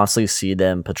would constantly see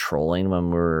them patrolling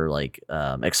when we were like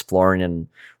exploring, and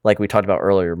like we talked about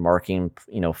earlier, marking,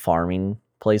 you know, farming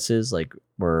places. Like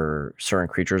where certain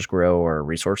creatures grow or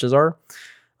resources are.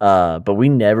 But we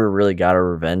never really got our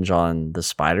revenge on the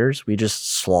spiders. We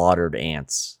just slaughtered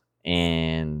ants,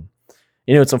 and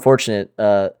it's unfortunate.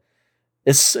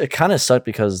 It kind of sucked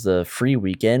because the free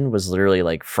weekend was literally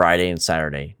like Friday and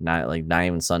Saturday, not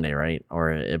even Sunday, right?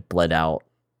 Or it bled out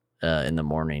in the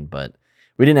morning, but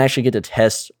we didn't actually get to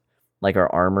test like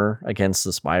our armor against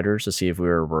the spiders to see if we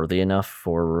were worthy enough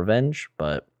for revenge.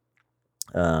 But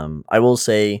I will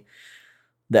say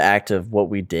the act of what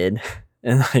we did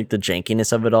and like the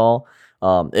jankiness of it all,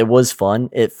 it was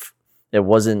fun. It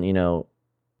wasn't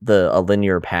a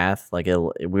linear path. Like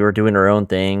we were doing our own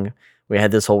thing. We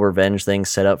had this whole revenge thing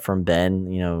set up from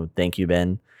Ben. Thank you,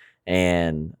 Ben.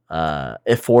 And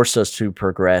it forced us to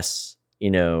progress.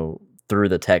 Through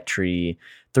the tech tree,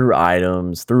 through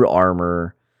items, through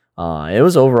armor. It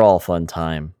was overall a fun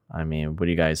time. I mean, what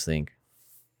do you guys think?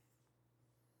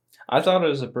 I thought it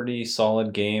was a pretty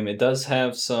solid game. It does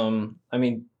have some. I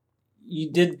mean,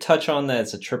 you did touch on that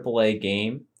it's a AAA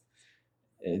game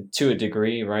to a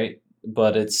degree, right?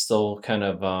 But it's still kind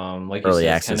of like you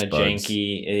said, it's kind of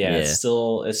janky. Yeah, it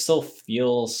still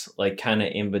feels like kind of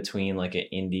in between like an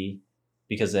indie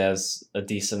because it has a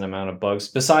decent amount of bugs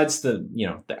besides the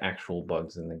the actual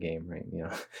bugs in the game, right?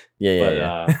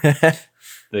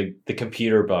 The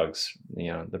computer bugs,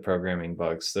 the programming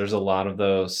bugs. There's a lot of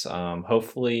those.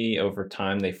 Hopefully over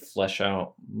time they flesh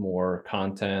out more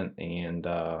content and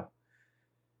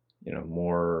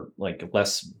more like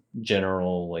less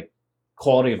general like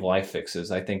quality of life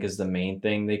fixes, I think is the main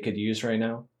thing they could use right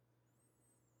now.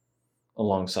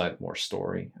 Alongside more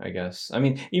story, I guess. I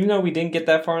mean, even though we didn't get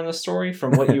that far in the story,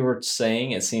 from what you were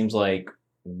saying, it seems like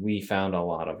we found a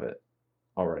lot of it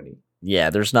already. Yeah,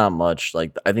 there's not much.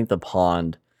 Like, I think the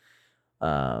pond,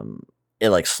 it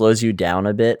like slows you down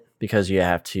a bit because you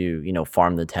have to,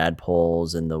 farm the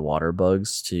tadpoles and the water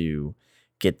bugs to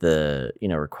get the,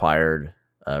 required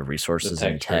resources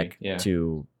and tech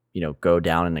to, go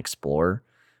down and explore.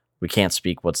 We can't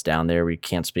speak what's down there. We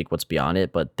can't speak what's beyond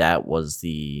it, but that was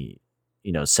the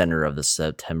center of the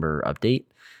September update.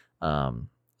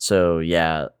 So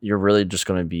yeah, you're really just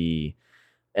going to be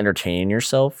entertaining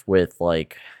yourself with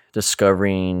like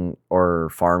discovering or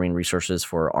farming resources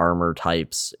for armor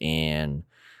types and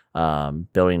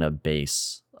building a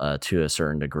base to a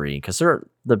certain degree, because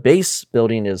the base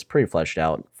building is pretty fleshed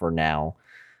out for now.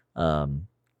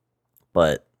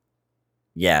 But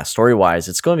yeah, story wise,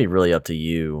 it's going to be really up to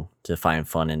you to find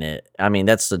fun in it. I mean,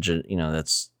 that's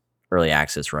that's early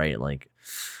access, right? Like,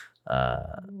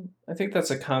 I think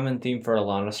that's a common theme for a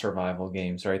lot of survival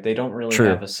games, right? They don't really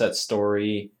have a set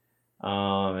story,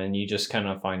 and you just kind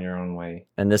of find your own way.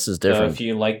 And this is different. So if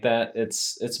you like that,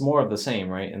 it's more of the same,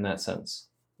 right? In that sense,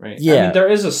 right? Yeah, I mean, there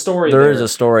is a story. There is a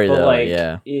story, but though. Like,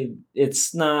 yeah,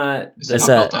 it's not. It's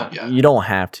not built up yet. You don't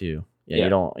have to. Yeah,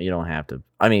 you don't have to.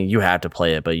 I mean, you have to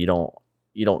play it, but you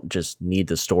don't just need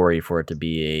the story for it to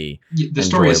be the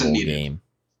story isn't needed. Game.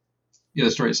 Yeah,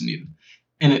 the story isn't needed.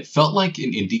 And it felt like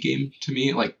an indie game to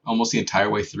me, like almost the entire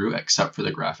way through, except for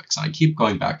the graphics. And I keep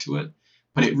going back to it,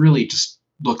 but it really just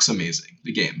looks amazing,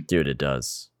 the game. Dude, it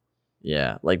does.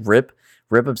 Yeah, like rip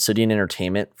Obsidian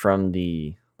Entertainment from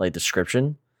the like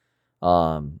description.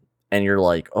 And you're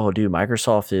like, oh, dude,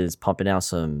 Microsoft is pumping out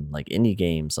some like indie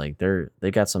games. Like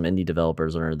they got some indie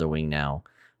developers under their wing now.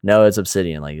 No, it's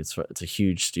Obsidian. Like it's a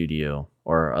huge studio,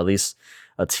 or at least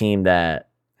a team that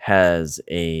has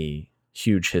a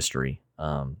huge history.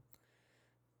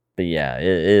 But yeah,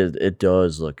 it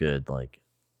does look good. Like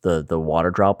the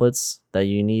water droplets that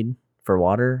you need for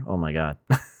water. Oh my god.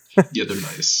 Yeah, they're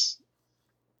nice.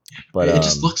 But it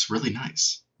just looks really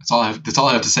nice. That's all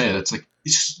I have to say. It's like it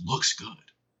just looks good.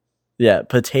 Yeah,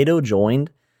 Potato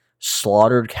joined,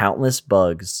 slaughtered countless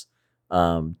bugs,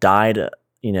 died,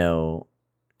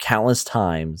 countless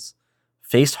times,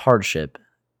 faced hardship,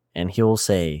 and he will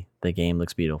say the game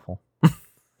looks beautiful.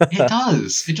 It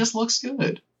does. It just looks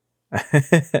good.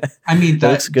 I mean,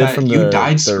 that looks good from you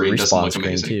died screen doesn't look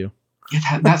amazing. Too.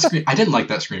 Yeah, that screen. I didn't like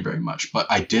that screen very much, but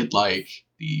I did like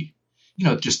the,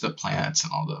 just the plants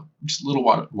and all the just little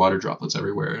water droplets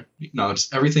everywhere.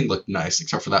 Just everything looked nice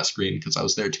except for that screen because I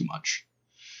was there too much.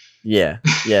 Yeah.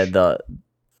 The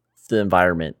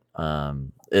environment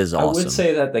is awesome. I would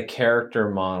say that the character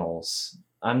models,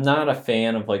 I'm not a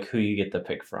fan of like who you get to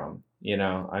pick from.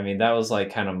 I mean, that was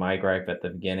like kind of my gripe at the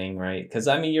beginning, right? Because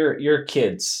I mean, you're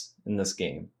kids in this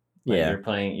game. Like, yeah,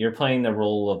 you're playing the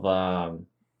role of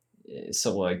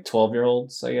so like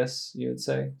 12-year-olds, I guess you would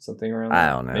say, something around. I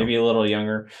don't know, maybe a little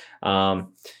younger.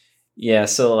 Yeah,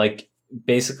 so like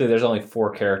basically, there's only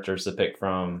 4 characters to pick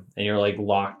from, and you're like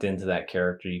locked into that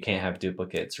character. You can't have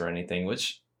duplicates or anything,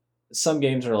 which some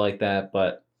games are like that,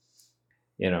 but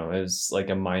it was like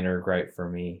a minor gripe for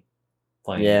me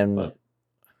playing it. But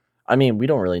I mean, we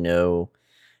don't really know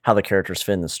how the characters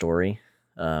fit in the story.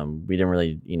 We didn't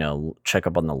really, check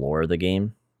up on the lore of the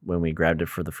game when we grabbed it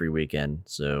for the free weekend,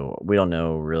 so we don't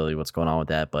know really what's going on with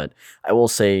that. But I will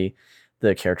say,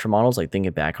 the character models, like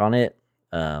thinking back on it,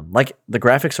 like the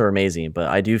graphics are amazing, but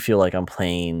I do feel like I'm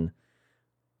playing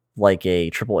like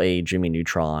a AAA Jimmy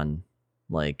Neutron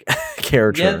like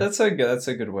character. Yeah, that's a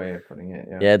good way of putting it.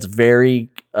 Yeah, it's very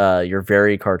you're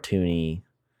very cartoony.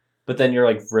 But then you're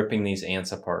like ripping these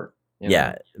ants apart.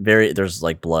 Yeah, there's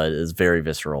like blood is very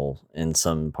visceral in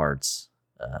some parts.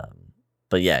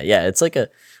 But yeah, it's like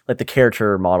the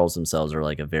character models themselves are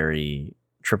like a very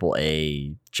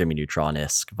AAA Jimmy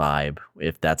Neutron-esque vibe,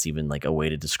 if that's even like a way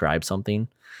to describe something.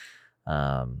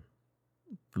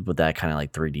 With that kind of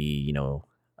like 3D,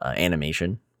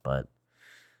 animation. But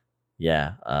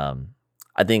yeah,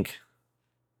 I think,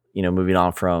 moving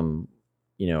on from,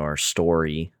 our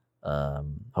story,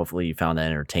 hopefully you found that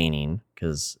entertaining,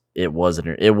 because it was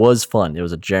fun. It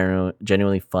was a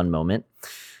genuinely fun moment.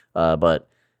 But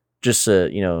just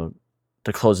to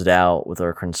close it out with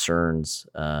our concerns,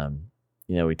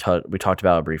 we talked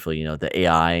about it briefly. The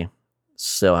AI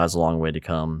still has a long way to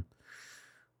come.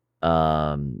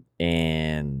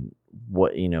 And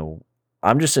what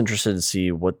I'm just interested to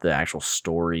see what the actual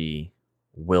story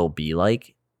will be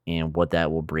like and what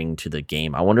that will bring to the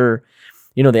game. I wonder,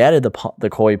 they added the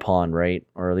koi pond, right?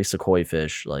 Or at least the koi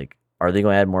fish. Like, are they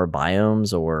going to add more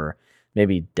biomes or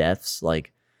maybe deaths?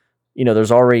 Like,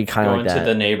 there's already kind of like that. Going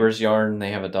to the neighbor's yard and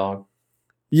they have a dog.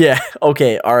 Yeah.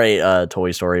 Okay. All right.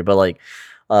 Toy Story, but like,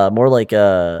 more like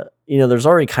there's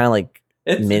already kind of like.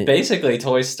 It's basically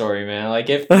Toy Story, man. Like,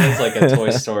 it feels like a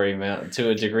Toy Story, man, to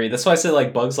a degree. That's why I said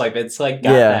like Bugs Life. It's like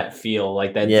got that feel,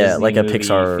 like that Disney like a movie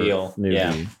Pixar feel. movie.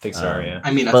 Yeah, Pixar. Yeah.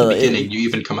 I mean, at the beginning, you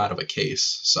even come out of a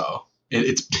case, so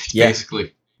it's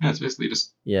basically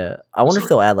just. Yeah, I wonder if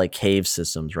they'll add like cave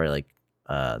systems, right? Like,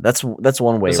 that's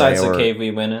one way. Besides right? the cave we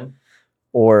went in.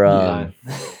 Or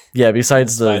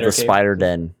besides the spider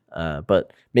den.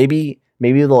 But maybe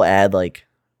they'll add like,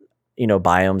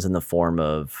 biomes in the form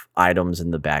of items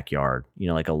in the backyard,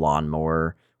 like a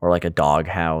lawnmower or like a dog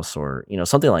house or,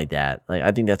 something like that. Like,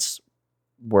 I think that's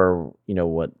where,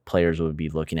 what players would be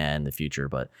looking at in the future.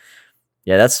 But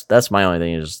yeah, that's my only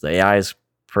thing, is the AI is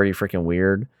pretty freaking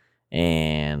weird.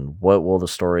 And what will the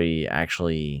story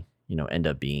actually, end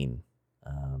up being?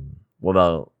 What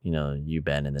about, you,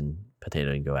 Ben, and then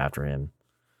Potato, and go after him?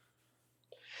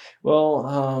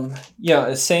 Well,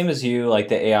 yeah, same as you, like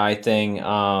the AI thing.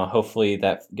 Hopefully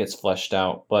that gets fleshed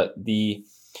out. But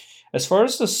as far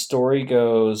as the story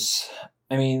goes,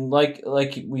 I mean, like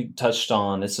we touched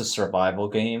on, it's a survival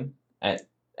game at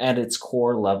its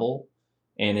core level,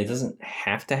 and it doesn't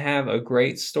have to have a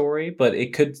great story, but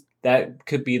that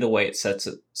could be the way it sets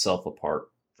itself apart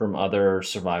from other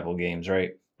survival games,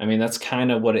 right? I mean, that's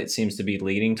kind of what it seems to be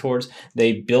leading towards.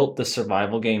 They built the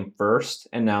survival game first,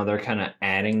 and now they're kind of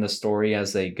adding the story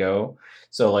as they go.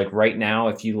 So, like right now,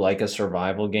 if you like a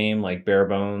survival game, like Bare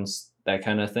Bones, that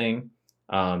kind of thing,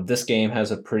 this game has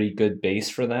a pretty good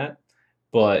base for that.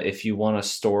 But if you want a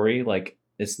story, like,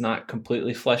 it's not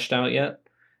completely fleshed out yet.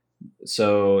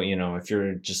 So, if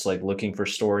you're just like looking for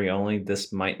story only,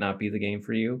 this might not be the game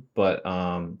for you. But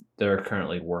they're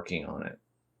currently working on it.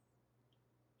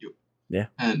 Yeah,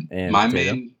 and my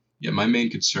main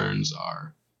concerns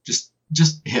are just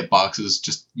hitboxes.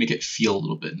 Just make it feel a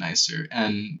little bit nicer,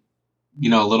 and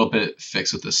a little bit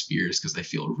fix with the spears, because they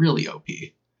feel really OP.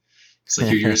 It's like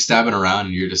you're stabbing around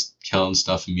and you're just killing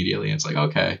stuff immediately, and it's like,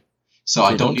 okay, so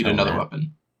I don't need another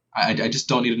weapon. I just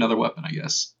don't need another weapon. I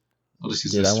guess I'll just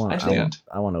use this.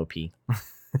 I want OP.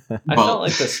 I felt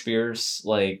like the spears,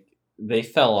 like, they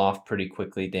fell off pretty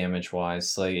quickly damage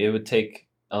wise. Like, it would take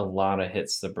a lot of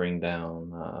hits to bring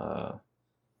down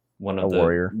one of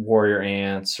the warrior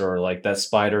ants, or like that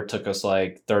spider took us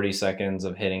like 30 seconds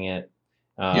of hitting it.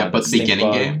 But the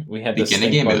beginning game, we had the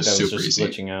beginning game is super easy.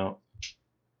 Glitching out.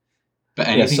 But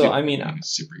anything, it's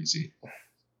super easy.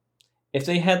 If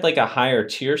they had like a higher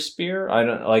tier spear,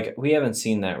 we haven't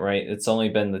seen that, right? It's only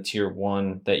been the tier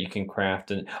 1 that you can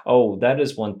craft, and that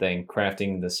is one thing,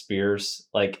 crafting the spears,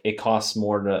 like it costs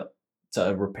more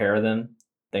to repair them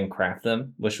than craft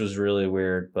them, which was really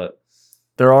weird. But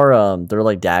there are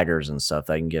like daggers and stuff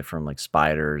that I can get from like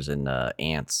spiders and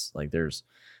ants. Like there's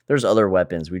other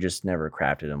weapons. We just never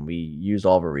crafted them. We used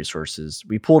all of our resources.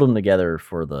 We pulled them together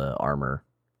for the armor.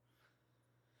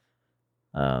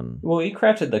 Well, we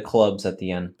crafted the clubs at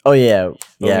the end. Oh yeah,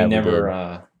 but we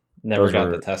never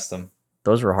got to test them.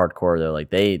 Those were hardcore though. Like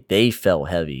they felt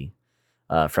heavy,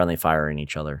 friendly firing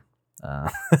each other.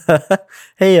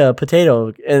 Hey,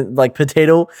 Potato, and like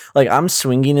Potato, like I'm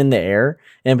swinging in the air,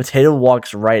 and Potato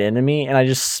walks right into me, and I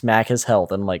just smack his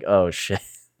health. And I'm like, oh shit.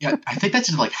 Yeah, I think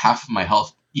that's like half of my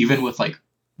health, even with like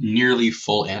nearly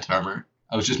full ant armor.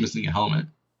 I was just missing a helmet.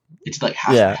 It's like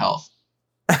half my health.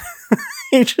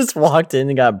 He just walked in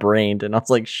and got brained, and I was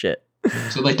like, shit.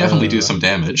 So they definitely do some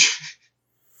damage.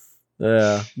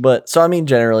 Yeah, but so I mean,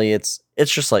 generally, it's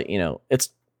just like, it's,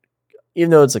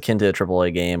 even though it's akin to a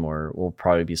AAA game, or will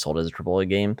probably be sold as a AAA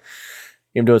game,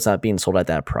 even though it's not being sold at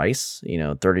that price,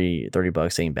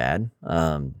 $30 ain't bad.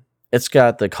 It's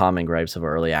got the common gripes of an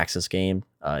early access game.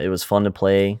 It was fun to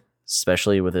play,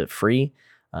 especially with it free.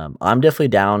 I'm definitely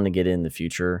down to get it in the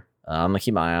future. I'm gonna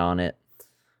keep my eye on it.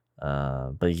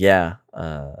 But yeah,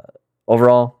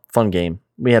 overall, fun game.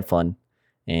 We had fun,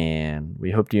 and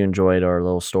we hope you enjoyed our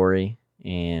little story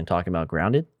and talking about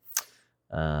Grounded.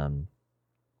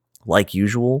 Like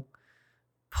usual,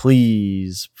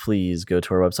 please go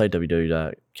to our website,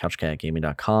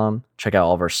 www.couchcatgaming.com. Check out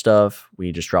all of our stuff.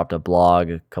 We just dropped a blog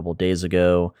a couple days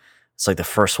ago. It's like the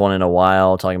first one in a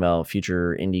while, talking about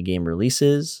future indie game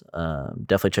releases.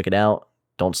 Definitely check it out.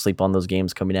 Don't sleep on those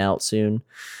games coming out soon.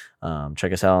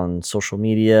 Check us out on social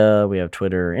media. We have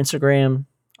Twitter, Instagram.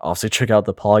 Also check out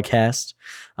the podcast.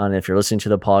 And if you're listening to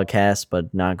the podcast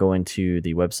but not going to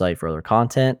the website for other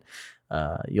content,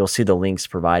 you'll see the links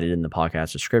provided in the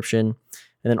podcast description.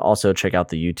 And then also check out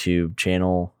the YouTube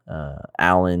channel.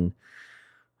 Alan,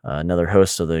 another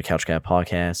host of the Couch Cat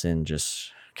podcast and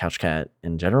just Couch Cat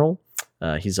in general.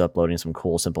 He's uploading some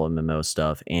cool, simple MMO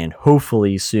stuff, and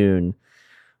hopefully soon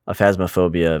a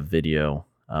Phasmophobia video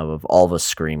of all of us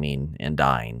screaming and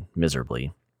dying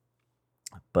miserably.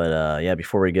 But yeah,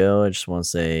 before we go, I just want to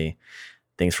say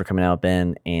thanks for coming out,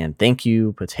 Ben, and thank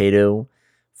you, Potato,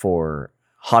 for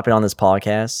hopping on this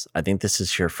podcast. I think this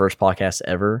is your first podcast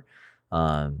ever,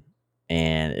 and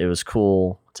it was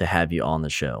cool to have you on the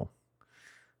show.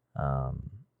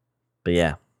 But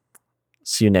yeah,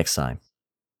 see you next time.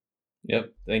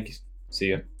 Yep, thank you. See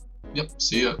ya. Yep,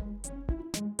 see ya.